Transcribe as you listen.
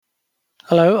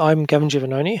Hello, I'm Gavin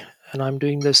Giovannoni, and I'm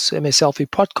doing this MSLV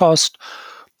podcast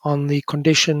on the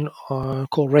condition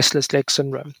called restless leg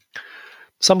syndrome.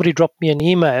 Somebody dropped me an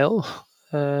email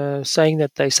saying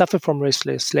that they suffer from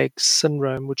restless leg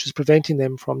syndrome, which is preventing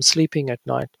them from sleeping at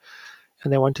night,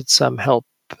 and they wanted some help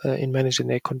in managing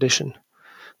their condition.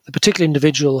 The particular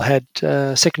individual has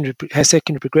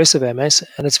secondary progressive MS,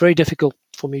 and it's very difficult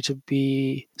for me to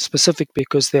be specific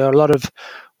because there are a lot of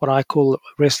what I call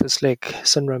restless leg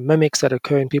syndrome mimics that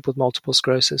occur in people with multiple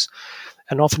sclerosis.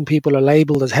 And often people are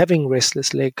labeled as having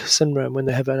restless leg syndrome when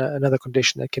they have another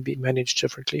condition that can be managed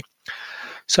differently.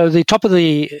 So the top of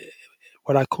the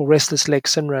what I call restless leg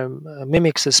syndrome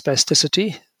mimics a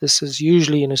spasticity. This is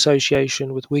usually in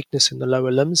association with weakness in the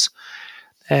lower limbs.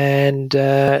 And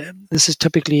this is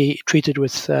typically treated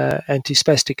with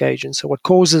antispastic agents. So what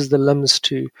causes the limbs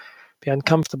to be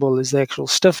uncomfortable is the actual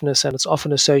stiffness, and it's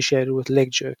often associated with leg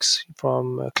jerks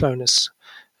from clonus,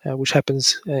 which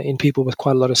happens in people with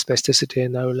quite a lot of spasticity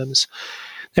in lower limbs.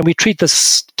 And we treat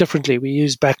this differently. We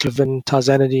use baclofen,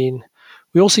 tizanidine.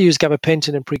 We also use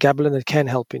gabapentin and pregabalin that can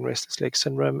help in restless leg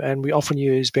syndrome, and we often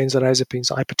use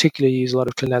benzodiazepines. I particularly use a lot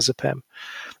of clonazepam.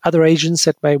 Other agents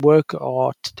that may work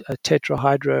are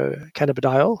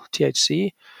tetrahydrocannabidiol,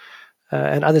 THC,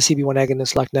 and other CB1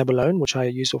 agonists like nabilone, which I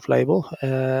use off-label.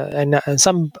 And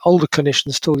some older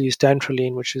clinicians still use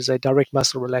dantrolene, which is a direct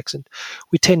muscle relaxant.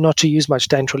 We tend not to use much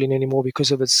dantrolene anymore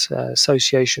because of its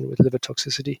association with liver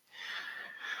toxicity.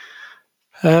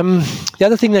 The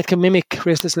other thing that can mimic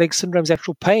restless leg syndrome is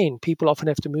actual pain. People often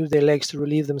have to move their legs to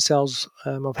relieve themselves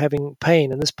of having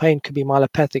pain, and this pain could be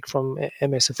myelopathic from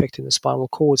MS affecting the spinal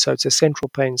cord, so it's a central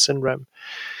pain syndrome.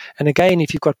 And again,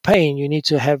 if you've got pain, you need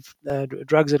to have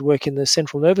drugs that work in the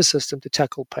central nervous system to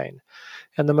tackle pain.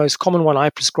 And the most common one I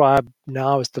prescribe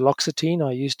now is duloxetine.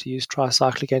 I used to use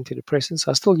tricyclic antidepressants.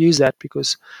 I still use that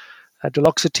because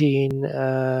duloxetine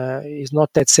is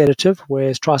not that sedative,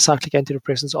 whereas tricyclic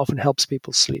antidepressants often helps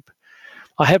people sleep.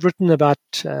 I have written about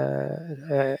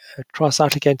tricyclic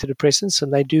antidepressants,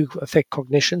 and they do affect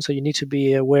cognition, so you need to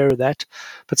be aware of that.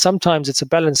 But sometimes it's a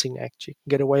balancing act. You can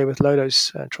get away with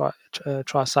low-dose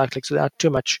tricyclics without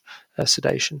too much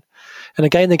sedation. And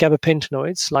again, the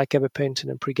gabapentinoids, like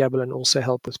gabapentin and pregabalin, also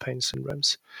help with pain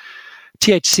syndromes.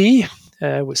 THC,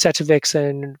 with Sativex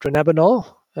and dronabinol,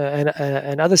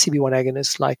 and other CB1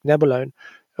 agonists like nabilone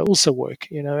also work,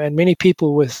 and many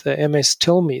people with MS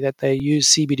tell me that they use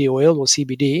CBD oil or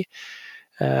CBD,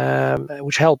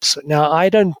 which helps. Now, I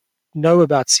don't know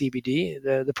about CBD.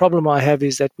 The problem I have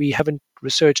is that we haven't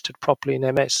researched it properly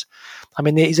in MS. I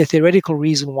mean, there is a theoretical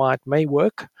reason why it may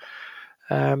work,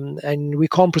 and we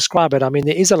can't prescribe it. I mean,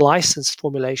 there is a licensed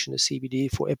formulation of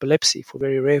CBD for epilepsy, for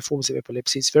very rare forms of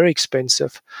epilepsy. It's very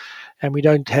expensive, and we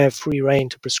don't have free rein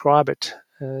to prescribe it.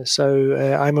 So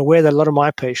I'm aware that a lot of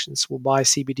my patients will buy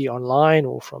CBD online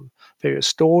or from various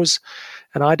stores,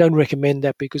 and I don't recommend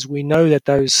that because we know that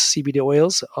those CBD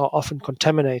oils are often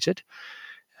contaminated,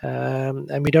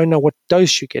 and we don't know what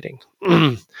dose you're getting.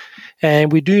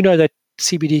 And we do know that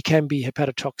CBD can be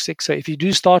hepatotoxic. So if you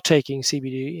do start taking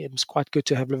CBD, it's quite good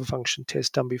to have liver function tests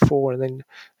done before and then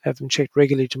have them checked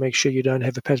regularly to make sure you don't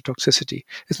have hepatotoxicity.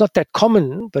 It's not that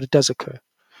common, but it does occur.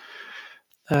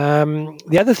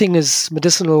 The other thing is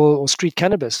medicinal or street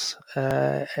cannabis.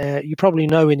 You probably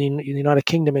know in the United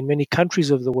Kingdom and many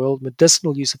countries of the world,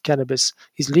 medicinal use of cannabis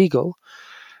is legal.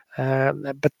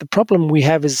 But the problem we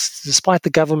have is, despite the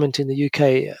government in the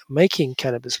UK making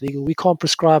cannabis legal, we can't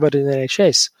prescribe it in the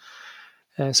NHS.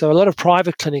 So a lot of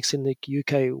private clinics in the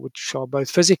UK, which are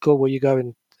both physical, where you go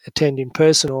and attend in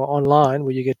person, or online,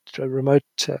 where you get remote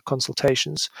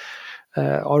consultations,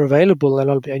 are available,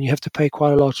 and you have to pay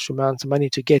quite a large amount of money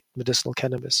to get medicinal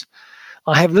cannabis.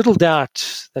 I have little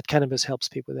doubt that cannabis helps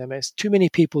people with MS. Too many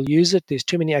people use it. There's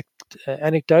too many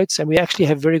anecdotes, and we actually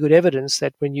have very good evidence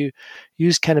that when you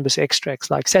use cannabis extracts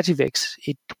like Sativex,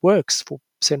 it works for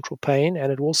central pain,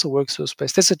 and it also works for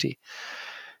spasticity.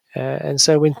 And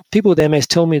so when people with MS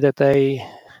tell me that they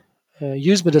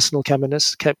use medicinal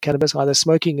cannabis, either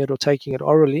smoking it or taking it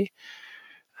orally,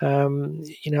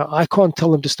 I can't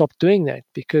tell them to stop doing that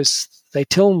because they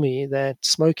tell me that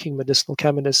smoking medicinal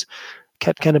cannabis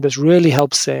really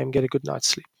helps them get a good night's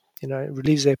sleep. It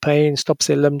relieves their pain, stops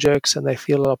their limb jerks, and they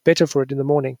feel a lot better for it in the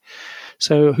morning.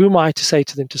 So who am I to say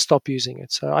to them to stop using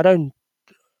it? So I don't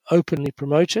openly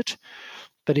promote it,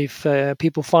 but if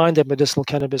people find that medicinal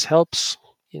cannabis helps,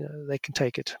 they can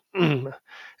take it.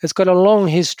 It's got a long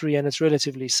history and it's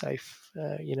relatively safe,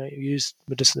 used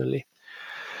medicinally.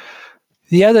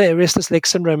 The other restless leg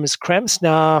syndrome is cramps.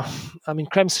 Now, I mean,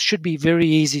 cramps should be very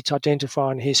easy to identify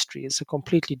in history. It's a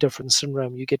completely different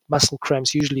syndrome. You get muscle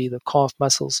cramps, usually the calf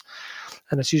muscles,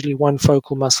 and it's usually one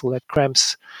focal muscle that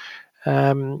cramps.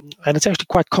 And it's actually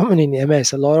quite common in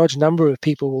MS. A large number of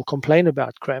people will complain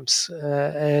about cramps,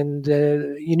 and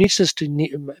you need just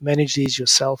to manage these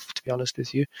yourself, to be honest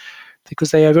with you,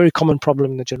 because they are a very common problem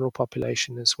in the general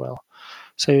population as well.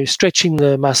 So stretching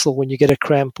the muscle when you get a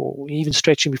cramp, or even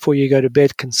stretching before you go to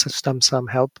bed, can some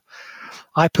help.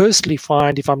 I personally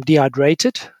find if I'm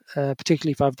dehydrated,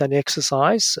 particularly if I've done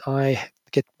exercise, I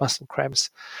get muscle cramps.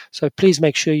 So please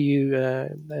make sure you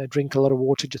drink a lot of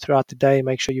water throughout the day.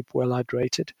 Make sure you're well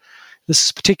hydrated. This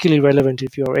is particularly relevant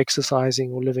if you're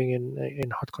exercising or living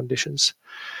in hot conditions.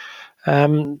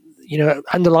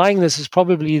 Underlying this is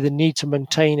probably the need to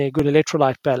maintain a good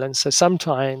electrolyte balance. So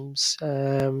sometimes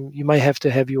you may have to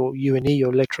have your UNE,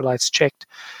 your electrolytes, checked.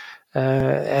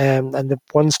 And the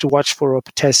ones to watch for are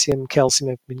potassium,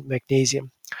 calcium, and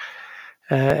magnesium.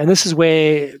 And this is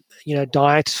where,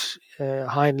 diet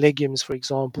high in legumes, for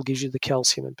example, gives you the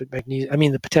calcium and magnesium. I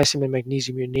mean, the potassium and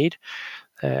magnesium you need.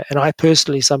 And I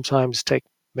personally sometimes take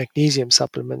magnesium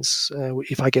supplements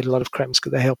if I get a lot of cramps,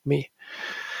 because they help me.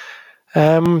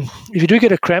 If you do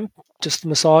get a cramp, just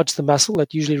massage the muscle.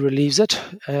 That usually relieves it.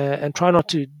 And try not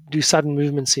to do sudden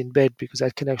movements in bed, because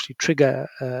that can actually trigger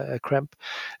a cramp.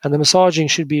 And the massaging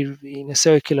should be in a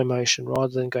circular motion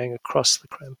rather than going across the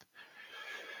cramp.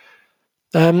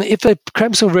 If the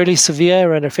cramps are really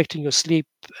severe and affecting your sleep,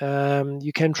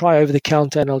 you can try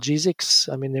over-the-counter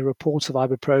analgesics. I mean, there are reports of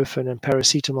ibuprofen and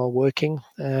paracetamol working,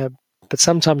 but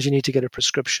sometimes you need to get a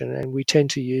prescription, and we tend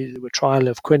to use a trial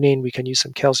of quinine. We can use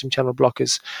some calcium channel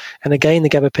blockers, and again, the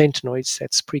gabapentinoids,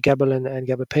 that's pregabalin and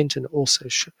gabapentin, also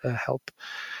help.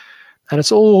 And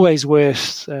it's always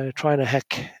worth trying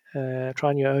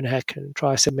your own hack, and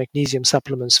try some magnesium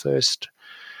supplements first.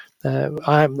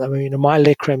 My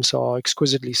leg cramps are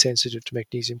exquisitely sensitive to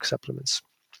magnesium supplements.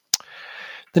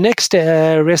 The next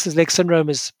restless leg syndrome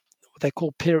is what they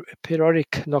call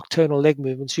periodic nocturnal leg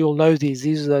movements. You'll know these.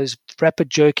 These are those rapid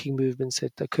jerking movements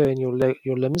that occur in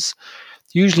your limbs,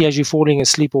 usually as you're falling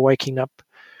asleep or waking up,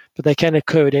 but they can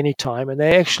occur at any time, and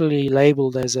they're actually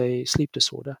labeled as a sleep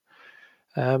disorder.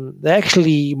 They're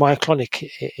actually myoclonic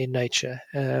in nature,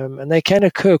 and they can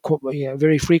occur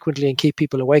very frequently and keep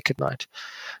people awake at night.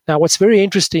 Now, what's very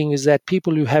interesting is that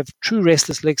people who have true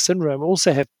restless leg syndrome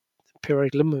also have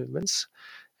periodic limb movements,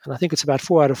 and I think it's about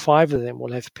 4 out of 5 of them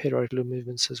will have periodic limb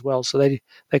movements as well. So they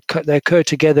occur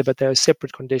together, but they are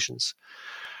separate conditions.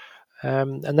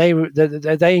 And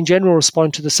they in general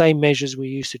respond to the same measures we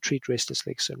use to treat restless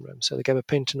leg syndrome. So the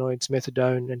gabapentinoids,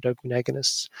 methadone, and dopamine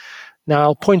agonists. Now,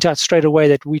 I'll point out straight away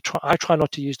that I try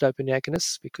not to use dopamine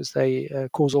agonists because they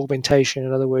cause augmentation.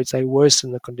 In other words, they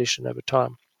worsen the condition over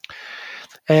time.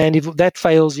 And if that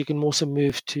fails, you can also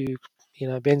move to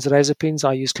benzodiazepines.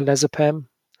 I use clonazepam,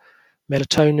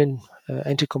 melatonin,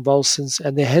 anticonvulsants,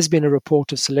 and there has been a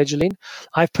report of selegiline.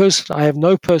 I have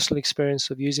no personal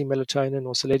experience of using melatonin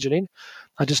or selegiline.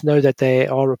 I just know that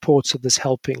there are reports of this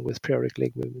helping with periodic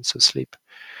leg movements of sleep.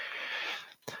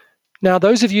 Now,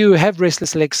 those of you who have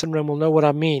restless leg syndrome will know what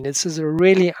I mean. This is a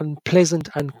really unpleasant,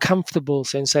 uncomfortable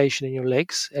sensation in your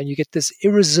legs, and you get this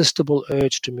irresistible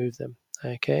urge to move them.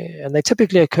 Okay, and they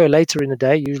typically occur later in the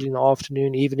day, usually in the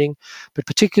afternoon, evening, but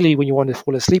particularly when you want to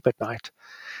fall asleep at night.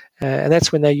 And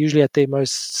that's when they're usually at their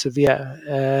most severe.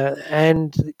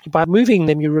 And by moving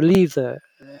them, you relieve the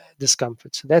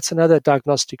discomfort. So that's another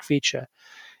diagnostic feature,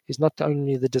 is not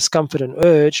only the discomfort and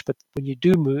urge, but when you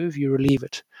do move, you relieve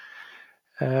it.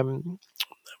 And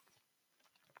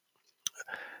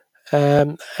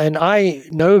I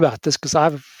know about this because I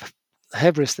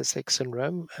have restless leg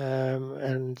syndrome,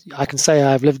 and I can say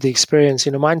I've lived the experience.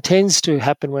 Mine tended to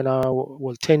happen when I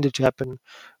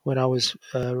was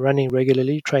running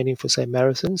regularly, training for, say,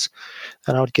 marathons,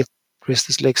 and I would get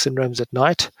restless leg syndromes at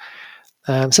night.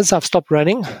 Since I've stopped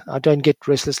running, I don't get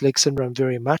restless leg syndrome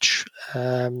very much.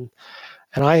 And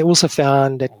I also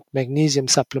found that magnesium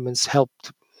supplements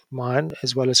helped mine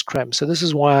as well as cramps. So this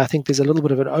is why I think there's a little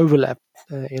bit of an overlap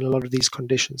in a lot of these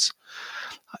conditions.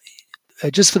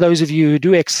 Just for those of you who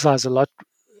do exercise a lot,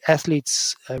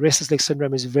 athletes, restless leg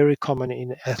syndrome is very common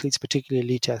in athletes, particularly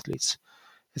elite athletes.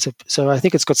 So I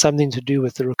think it's got something to do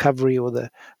with the recovery or the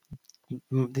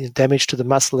damage to the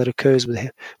muscle that occurs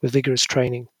with vigorous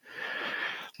training.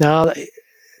 Now,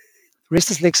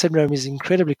 restless leg syndrome is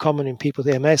incredibly common in people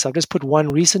with MS. I've just put one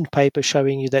recent paper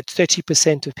showing you that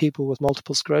 30% of people with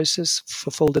multiple sclerosis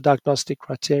fulfill the diagnostic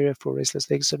criteria for restless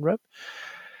leg syndrome.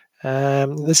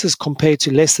 This is compared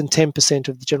to less than 10%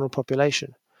 of the general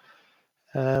population.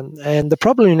 And the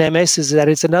problem in MS is that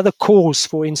it's another cause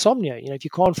for insomnia. If you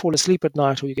can't fall asleep at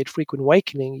night or you get frequent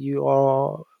awakening, you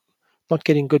are not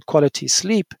getting good quality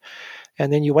sleep.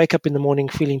 And then you wake up in the morning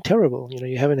feeling terrible.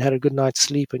 You haven't had a good night's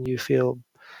sleep and you feel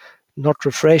not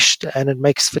refreshed, and it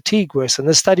makes fatigue worse. And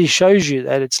this study shows you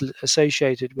that it's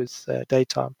associated with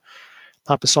daytime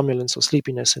hypersomnolence or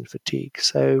sleepiness and fatigue.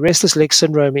 So restless leg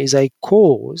syndrome is a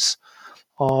cause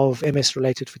of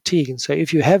MS-related fatigue. And so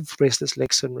if you have restless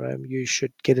leg syndrome, you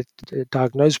should get it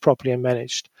diagnosed properly and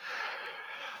managed.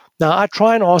 Now, I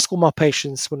try and ask all my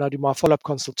patients when I do my follow-up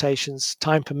consultations,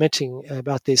 time permitting,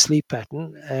 about their sleep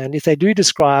pattern. And if they do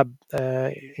describe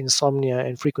insomnia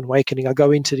and frequent awakening, I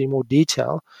go into it in more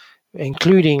detail,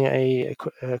 including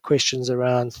questions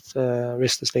around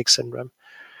restless leg syndrome.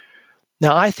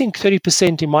 Now, I think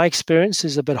 30% in my experience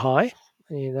is a bit high.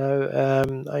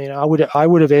 I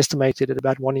would have estimated at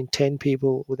about 1 in 10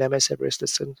 people with MS have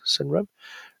restless syndrome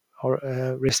or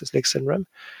restless leg syndrome.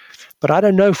 But I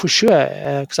don't know for sure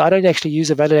because I don't actually use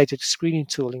a validated screening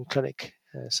tool in clinic.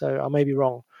 So I may be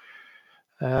wrong.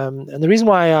 And the reason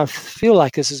why I feel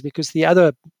like this is because the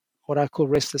other, what I call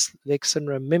restless leg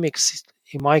syndrome mimics,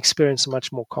 in my experience, are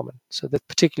much more common. So that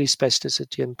particularly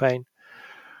spasticity and pain.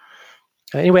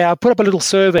 Anyway, I'll put up a little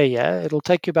survey here. It'll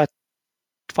take you about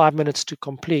 5 minutes to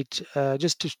complete,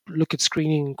 just to look at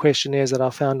screening questionnaires that I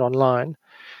found online.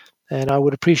 And I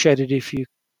would appreciate it if you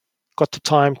got the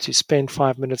time to spend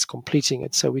 5 minutes completing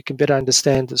it so we can better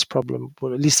understand this problem,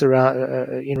 or at least around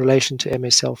in relation to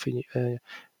MSL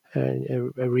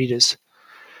readers.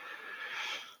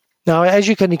 Now, as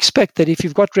you can expect, that if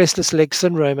you've got restless leg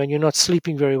syndrome and you're not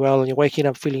sleeping very well and you're waking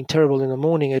up feeling terrible in the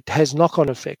morning, it has knock-on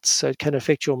effects. So it can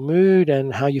affect your mood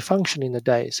and how you function in the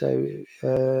day. So,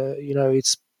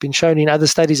 it's been shown in other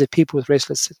studies that people with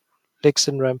restless leg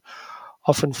syndrome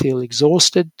often feel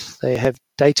exhausted. They have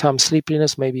daytime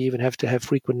sleepiness, maybe even have to have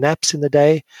frequent naps in the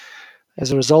day.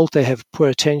 As a result, they have poor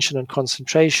attention and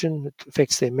concentration. It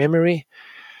affects their memory.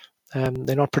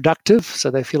 They're not productive,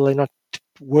 so they feel they're not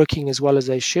working as well as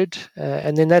they should.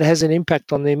 And then that has an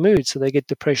impact on their mood, so they get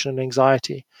depression and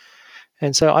anxiety.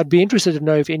 And so I'd be interested to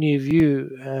know if any of you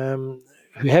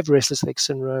who have restless leg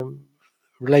syndrome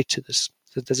relate to this.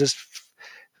 Does this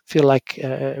feel like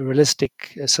a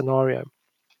realistic scenario?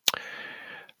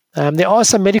 There are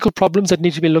some medical problems that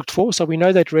need to be looked for. So we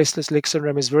know that restless leg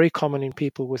syndrome is very common in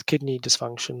people with kidney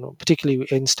dysfunction, particularly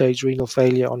end-stage renal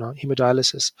failure on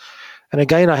hemodialysis. And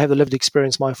again, I have the lived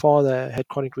experience. My father had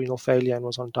chronic renal failure and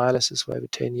was on dialysis for over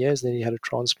 10 years. Then he had a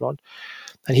transplant.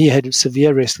 And he had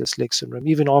severe restless leg syndrome,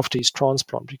 even after his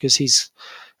transplant, because his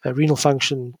renal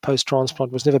function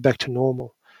post-transplant was never back to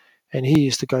normal. And he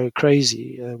used to go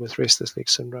crazy with restless leg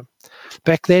syndrome.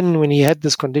 Back then, when he had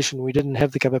this condition, we didn't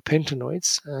have the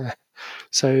gabapentinoids.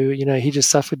 So, he just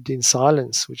suffered in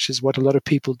silence, which is what a lot of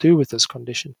people do with this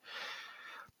condition.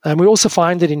 And we also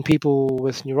find that in people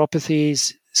with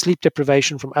neuropathies, sleep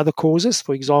deprivation from other causes,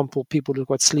 for example, people who've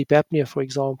got sleep apnea, for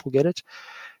example, get it.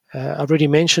 I've already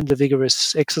mentioned the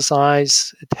vigorous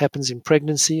exercise. It happens in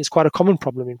pregnancy. It's quite a common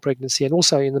problem in pregnancy and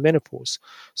also in the menopause.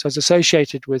 So it's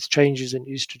associated with changes in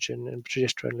estrogen and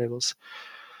progesterone levels.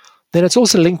 Then it's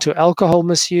also linked to alcohol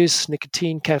misuse,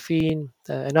 nicotine, caffeine,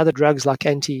 and other drugs like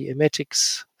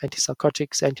antiemetics,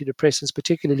 antipsychotics, antidepressants,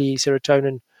 particularly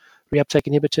serotonin reuptake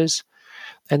inhibitors.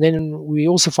 And then we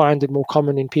also find it more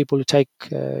common in people who take,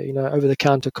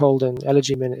 over-the-counter cold and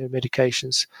allergy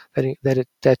medications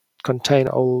that contain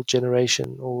old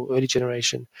generation or early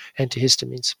generation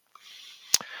antihistamines.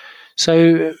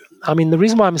 So, the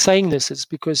reason why I'm saying this is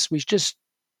because we just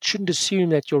shouldn't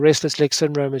assume that your restless leg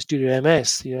syndrome is due to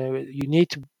MS. You need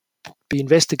to be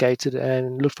investigated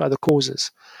and look for other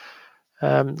causes.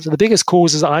 So the biggest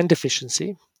cause is iron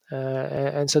deficiency.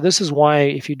 And so this is why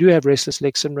if you do have restless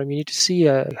leg syndrome, you need to see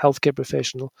a healthcare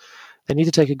professional. They need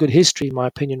to take a good history, in my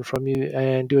opinion, from you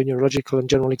and do a neurological and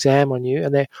general exam on you.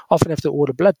 And they often have to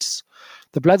order bloods.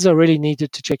 The bloods are really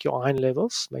needed to check your iron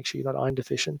levels, make sure you're not iron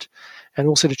deficient, and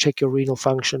also to check your renal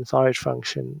function, thyroid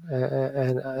function,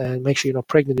 and make sure you're not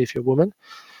pregnant if you're a woman.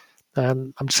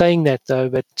 I'm saying that though,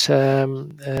 but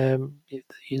the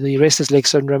restless leg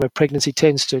syndrome of pregnancy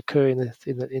tends to occur in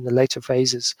the later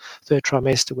phases, third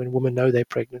trimester, when women know they're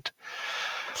pregnant.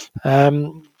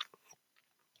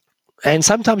 And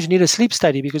sometimes you need a sleep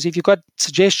study because if you've got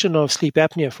suggestion of sleep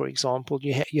apnea, for example,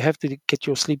 you have to get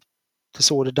your sleep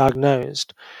disorder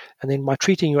diagnosed, and then by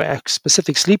treating your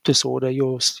specific sleep disorder,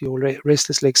 your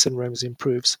restless leg syndrome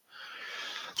improves.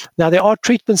 Now, there are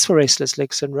treatments for restless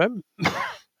leg syndrome.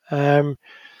 Obviously,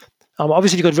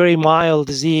 if you've got very mild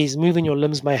disease, moving your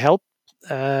limbs may help,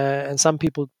 and some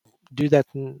people do that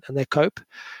and they cope.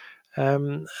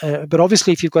 But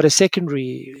obviously, if you've got a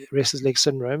secondary restless leg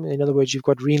syndrome, in other words, you've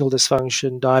got renal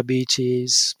dysfunction,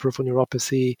 diabetes, peripheral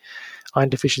neuropathy, iron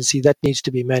deficiency, that needs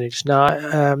to be managed.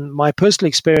 Now, my personal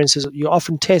experience is you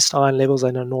often test iron levels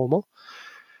and are normal.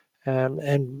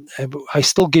 And I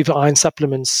still give iron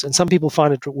supplements, and some people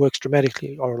find it works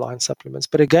dramatically, oral iron supplements.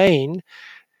 But again,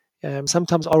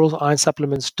 sometimes oral iron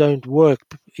supplements don't work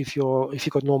if you've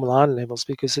got normal iron levels,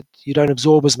 because you don't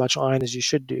absorb as much iron as you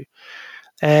should do.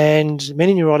 And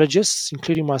many neurologists,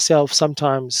 including myself,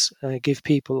 sometimes give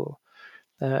people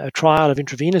a trial of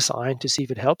intravenous iron to see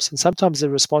if it helps. And sometimes the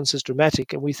response is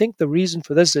dramatic. And we think the reason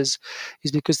for this is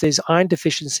because there's iron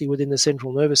deficiency within the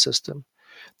central nervous system.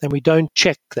 And we don't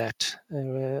check that. I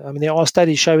mean, there are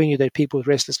studies showing you that people with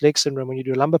restless leg syndrome, when you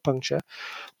do a lumbar puncture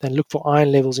and look for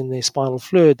iron levels in their spinal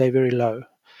fluid, they're very low.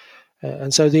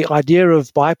 And so the idea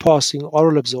of bypassing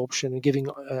oral absorption and giving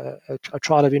a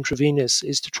trial of intravenous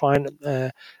is to try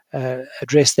and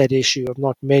address that issue of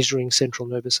not measuring central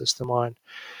nervous system iron.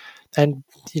 And,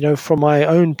 from my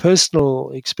own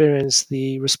personal experience,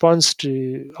 the response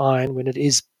to iron, when it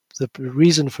is the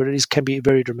reason for it, can be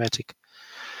very dramatic.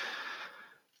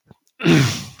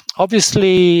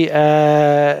 Obviously,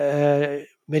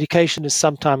 medication is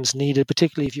sometimes needed,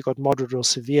 particularly if you've got moderate or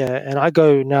severe. And I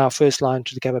go now first line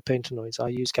to the gabapentinoids. I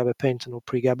use gabapentin or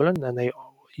pregabalin, and they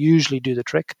usually do the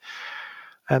trick.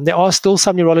 There are still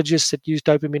some neurologists that use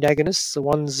dopamine agonists. The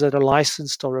ones that are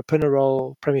licensed are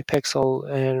ropinirole, pramipexole,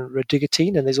 and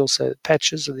rodigatine, and there's also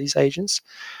patches of these agents.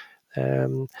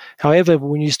 However,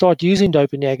 when you start using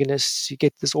dopamine agonists, you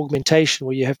get this augmentation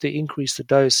where you have to increase the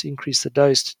dose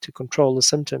to control the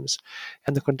symptoms,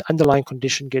 and the underlying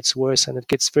condition gets worse, and it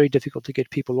gets very difficult to get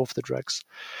people off the drugs.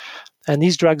 And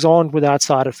these drugs aren't without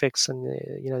side effects, and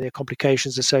there are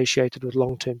complications associated with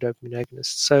long-term dopamine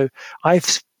agonists. So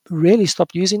I've really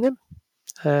stopped using them.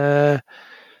 I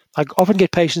often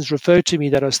get patients referred to me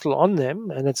that are still on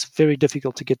them, and it's very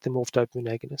difficult to get them off dopamine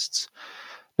agonists.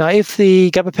 Now, if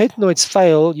the gabapentinoids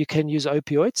fail, you can use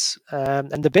opioids,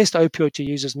 and the best opioid to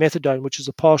use is methadone, which is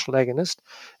a partial agonist,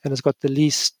 and has got the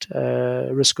least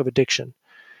risk of addiction.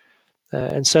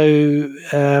 And so,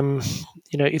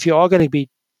 if you are going to be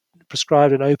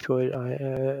prescribed an opioid,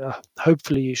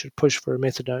 hopefully you should push for a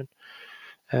methadone.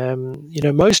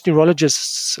 Most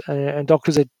neurologists and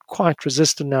doctors are quite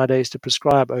resistant nowadays to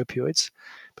prescribe opioids,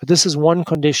 but this is one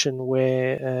condition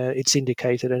where it's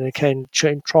indicated, and it can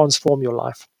transform your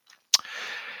life.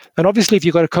 And obviously, if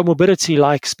you've got a comorbidity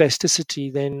like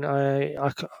spasticity, then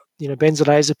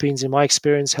benzodiazepines, in my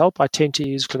experience, help. I tend to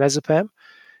use clonazepam,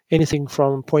 anything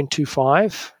from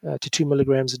 0.25 to 2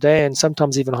 milligrams a day, and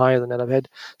sometimes even higher than that. I've had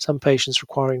some patients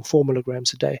requiring 4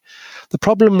 milligrams a day. The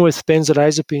problem with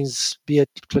benzodiazepines, be it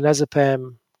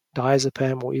clonazepam,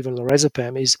 diazepam, or even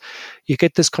lorazepam, is you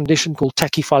get this condition called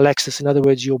tachyphylaxis. In other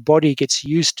words, your body gets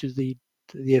used to the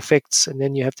effects, and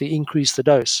then you have to increase the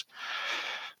dose.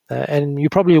 And you're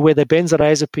probably aware that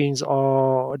benzodiazepines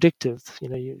are addictive,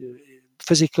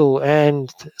 physical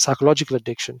and psychological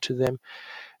addiction to them.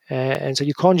 And so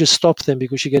you can't just stop them,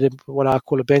 because you get what I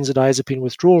call a benzodiazepine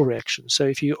withdrawal reaction. So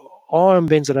if you are on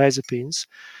benzodiazepines,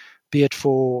 be it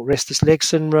for restless leg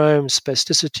syndrome,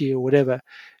 spasticity, or whatever,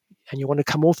 and you want to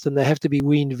come off them, they have to be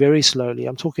weaned very slowly.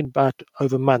 I'm talking about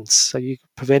over months, so you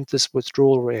prevent this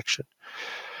withdrawal reaction.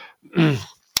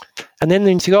 And then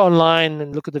if you go online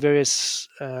and look at the various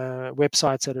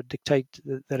websites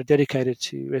that are dedicated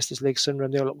to restless leg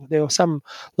syndrome, there are some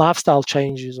lifestyle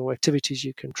changes or activities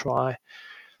you can try.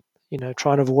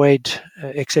 Try and avoid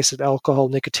excessive alcohol,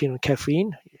 nicotine, and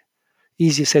caffeine.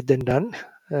 Easier said than done.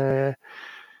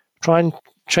 Try and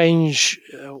change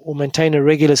or maintain a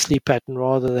regular sleep pattern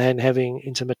rather than having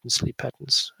intermittent sleep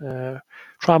patterns.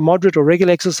 Try moderate or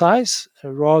regular exercise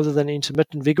rather than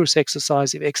intermittent vigorous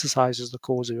exercise if exercise is the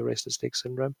cause of your restless leg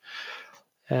syndrome.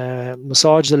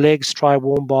 Massage the legs, try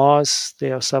warm baths.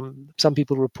 There are some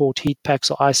people report heat packs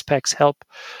or ice packs help.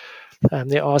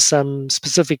 There are some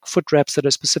specific foot wraps that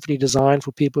are specifically designed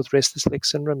for people with restless leg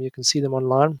syndrome. You can see them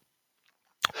online.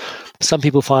 Some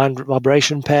people find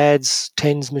vibration pads,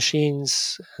 TENS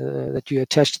machines that you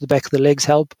attach to the back of the legs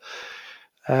help.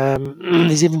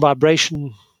 There's even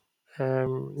vibration,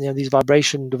 these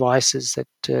vibration devices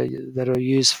that are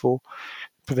used for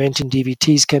preventing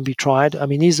DVTs can be tried. I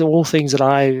mean, these are all things that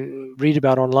I read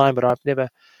about online, but I've never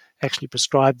actually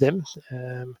prescribed them.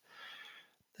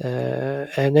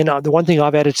 And then the one thing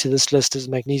I've added to this list is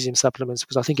magnesium supplements,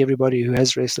 because I think everybody who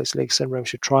has restless leg syndrome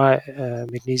should try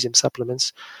magnesium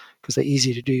supplements, because they're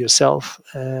easy to do yourself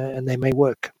and they may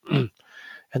work. And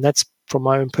that's from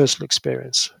my own personal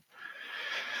experience.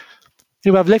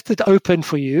 Anyway, I've left it open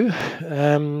for you.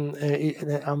 A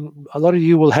lot of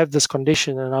you will have this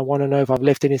condition, and I want to know if I've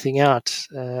left anything out.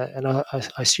 And I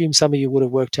assume some of you would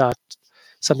have worked out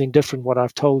something different what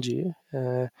I've told you.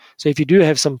 So if you do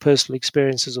have some personal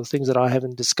experiences or things that I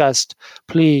haven't discussed,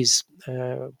 please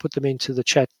put them into the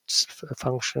chat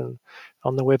function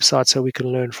on the website so we can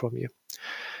learn from you.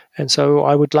 And so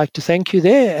I would like to thank you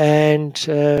there. And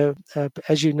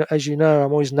as you know,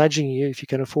 I'm always nudging you if you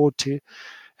can afford to,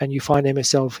 and you find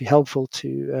MSL helpful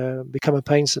to become a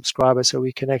paying subscriber, so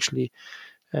we can actually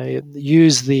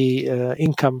use the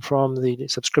income from the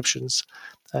subscriptions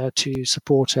to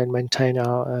support and maintain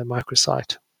our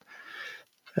microsite.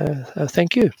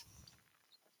 Thank you.